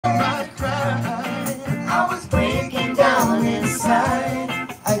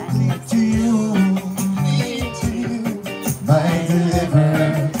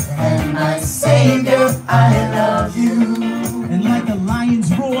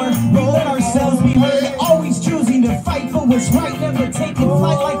was right, never taking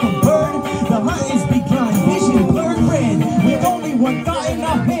flight like a bird. The hunt is begun, vision blurred red, with only one thought in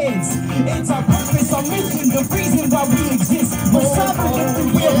our heads. It's our purpose, our mission, the reason why we exist. We're sovereign if the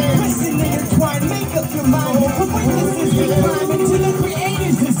real, listen, intertwine, make up your mind. For witnesses, we climb into the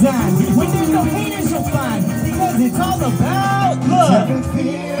Creator's design. When there's no haters, you'll find, because it's all about love.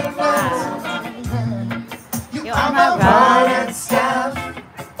 You are my rod and staff.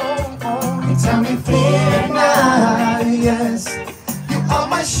 You tell me fear not, yes. You are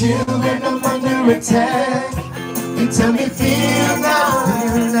my shield when I'm under attack. You tell me fear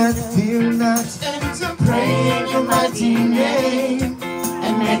not, fear not. And to pray in your mighty name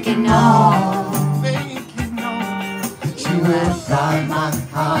and make it known that you have got my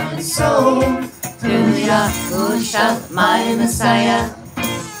heart and soul. Through Yahusha, my Messiah,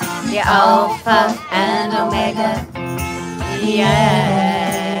 the Alpha and Omega, yeah.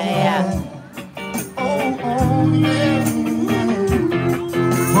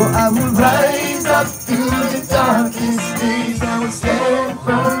 For I will rise up through the darkest days. I will stand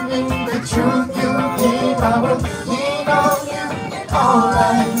firm in the truth you gave. I will lean on you in all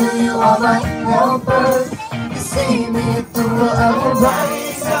I do. You are my helper. You see me through. I will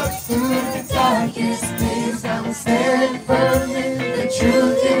rise up through the darkest days. I will stand firm in the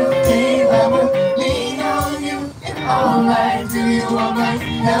truth you gave. I will lean on you in all I do. You are my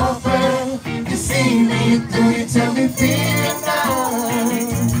helper. You see me through. You tell me fear not.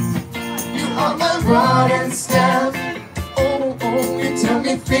 You are my rod and staff. Oh, you tell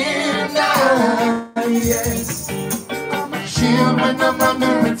me fear not. Yes, I'm a shield when I'm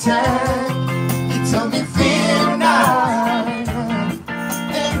under attack. You tell me fear not.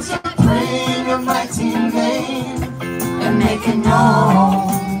 And to pray in your mighty name and make it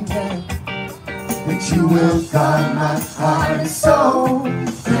known that you will guard my heart and soul.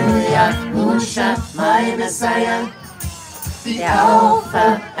 Through Yahusha, my Messiah, the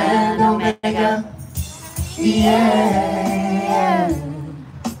Alpha and Omega, yeah.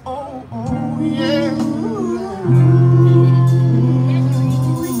 Oh, yeah.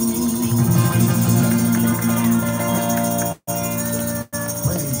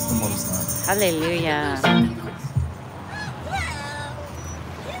 Praise the Most High. Hallelujah.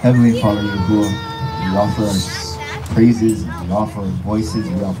 Heavenly Father, Yahuwah, we offer our praises, we offer our voices,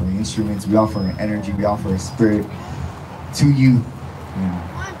 we offer our instruments, we offer our energy, we offer our spirit to you. And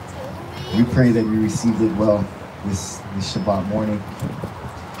we pray that you received it well this Shabbat morning.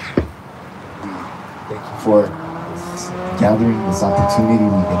 We thank you for this gathering, this opportunity. We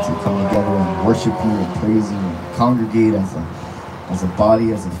get to come together and worship you and praise you and congregate as a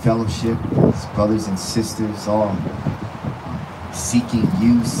body, as a fellowship, as brothers and sisters, all seeking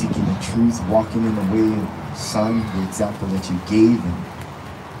you, seeking the truth, walking in the way of your Son, the example that you gave. And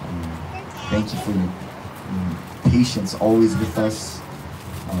thank you for your patience always with us.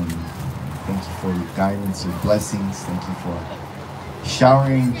 Thank you for your guidance, your blessings. Thank you for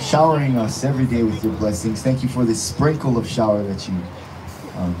showering us every day with your blessings. Thank you for this sprinkle of shower that you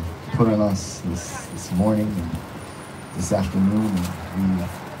put on us this morning and this afternoon. And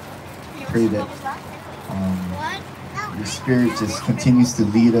we pray that your Spirit just continues to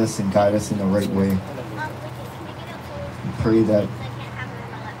lead us and guide us in the right way. We pray that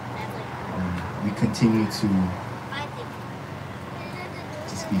we continue to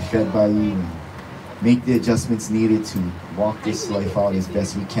just be fed by you and make the adjustments needed to walk this life out as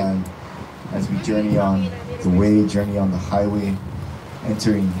best we can as we journey on the way, journey on the highway,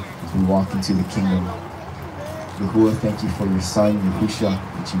 entering as we walk into the kingdom. Yahuwah, thank you for your Son, Yahusha,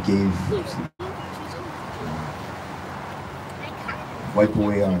 that you gave to wipe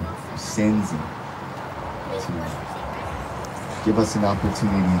away our sins and to give us an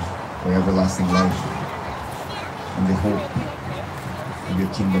opportunity for everlasting life and the hope of your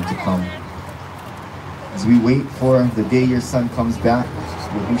kingdom to come. As we wait for the day your Son comes back,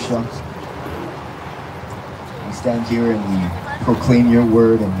 Yahusha, we stand here and we proclaim your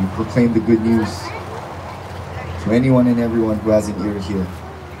word and we proclaim the good news to anyone and everyone who has an ear to hear.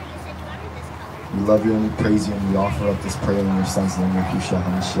 We love you and we praise you and we offer up this prayer in your Son's name, Yahushua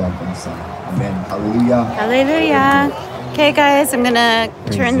HaMashiach HaMashiach. Amen. Hallelujah. Hallelujah. Okay, guys, I'm going to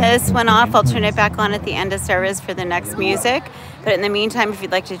turn this one off. I'll turn it back on at the end of service for the next music. But in the meantime, if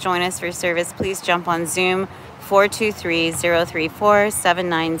you'd like to join us for service, please jump on Zoom,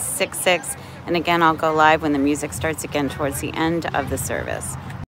 423-034-7966. And again, I'll go live when the music starts again towards the end of the service.